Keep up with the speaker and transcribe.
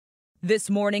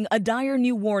This morning, a dire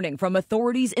new warning from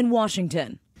authorities in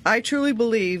Washington. I truly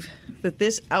believe that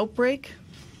this outbreak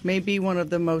may be one of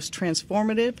the most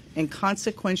transformative and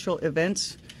consequential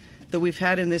events that we've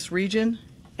had in this region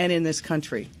and in this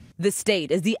country. The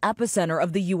state is the epicenter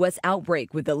of the U.S.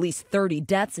 outbreak, with at least 30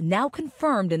 deaths now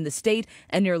confirmed in the state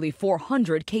and nearly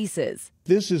 400 cases.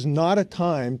 This is not a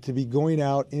time to be going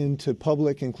out into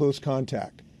public and close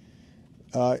contact.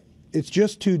 It's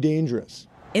just too dangerous.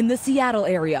 In the Seattle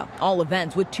area, all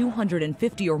events with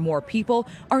 250 or more people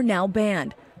are now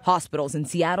banned. Hospitals in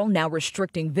Seattle now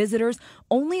restricting visitors,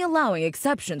 only allowing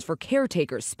exceptions for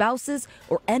caretakers, spouses,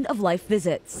 or end-of-life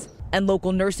visits. And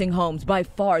local nursing homes, by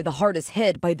far the hardest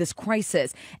hit by this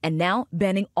crisis, and now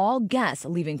banning all guests,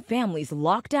 leaving families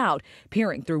locked out,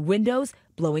 peering through windows,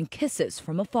 blowing kisses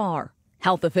from afar.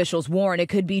 Health officials warn it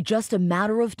could be just a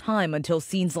matter of time until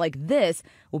scenes like this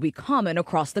will be common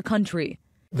across the country.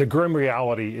 The grim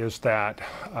reality is that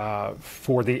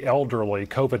for the elderly,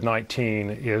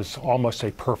 COVID-19 is almost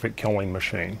a perfect killing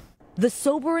machine. The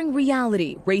sobering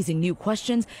reality, raising new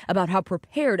questions about how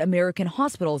prepared American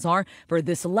hospitals are for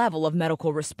this level of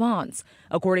medical response.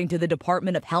 According to the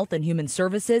Department of Health and Human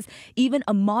Services, even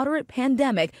a moderate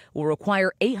pandemic will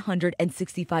require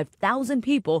 865,000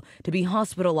 people to be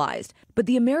hospitalized. But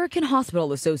the American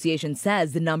Hospital Association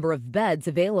says the number of beds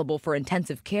available for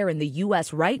intensive care in the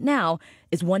U.S. right now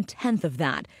is 1/10 of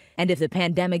that. And if the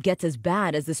pandemic gets as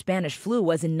bad as the Spanish flu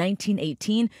was in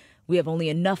 1918, we have only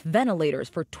enough ventilators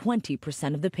for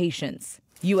 20% of the patients.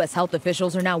 U.S. health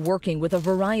officials are now working with a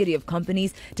variety of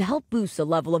companies to help boost the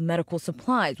level of medical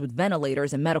supplies, with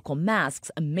ventilators and medical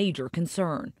masks a major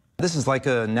concern. This is like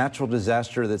a natural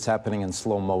disaster that's happening in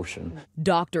slow motion.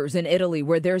 Doctors in Italy,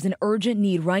 where there's an urgent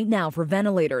need right now for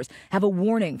ventilators, have a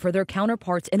warning for their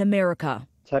counterparts in America.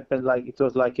 It happened like it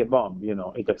was like a bomb,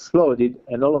 it exploded,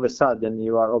 and all of a sudden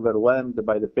you are overwhelmed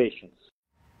by the patients.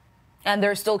 And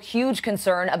there's still huge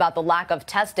concern about the lack of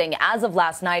testing. As of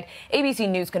last night, ABC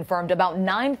News confirmed about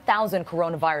 9,000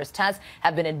 coronavirus tests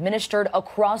have been administered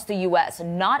across the U.S.,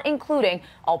 not including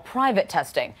all private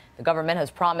testing. The government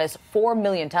has promised 4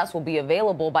 million tests will be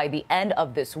available by the end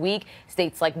of this week.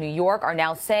 States like New York are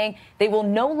now saying they will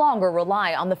no longer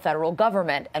rely on the federal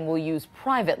government and will use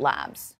private labs.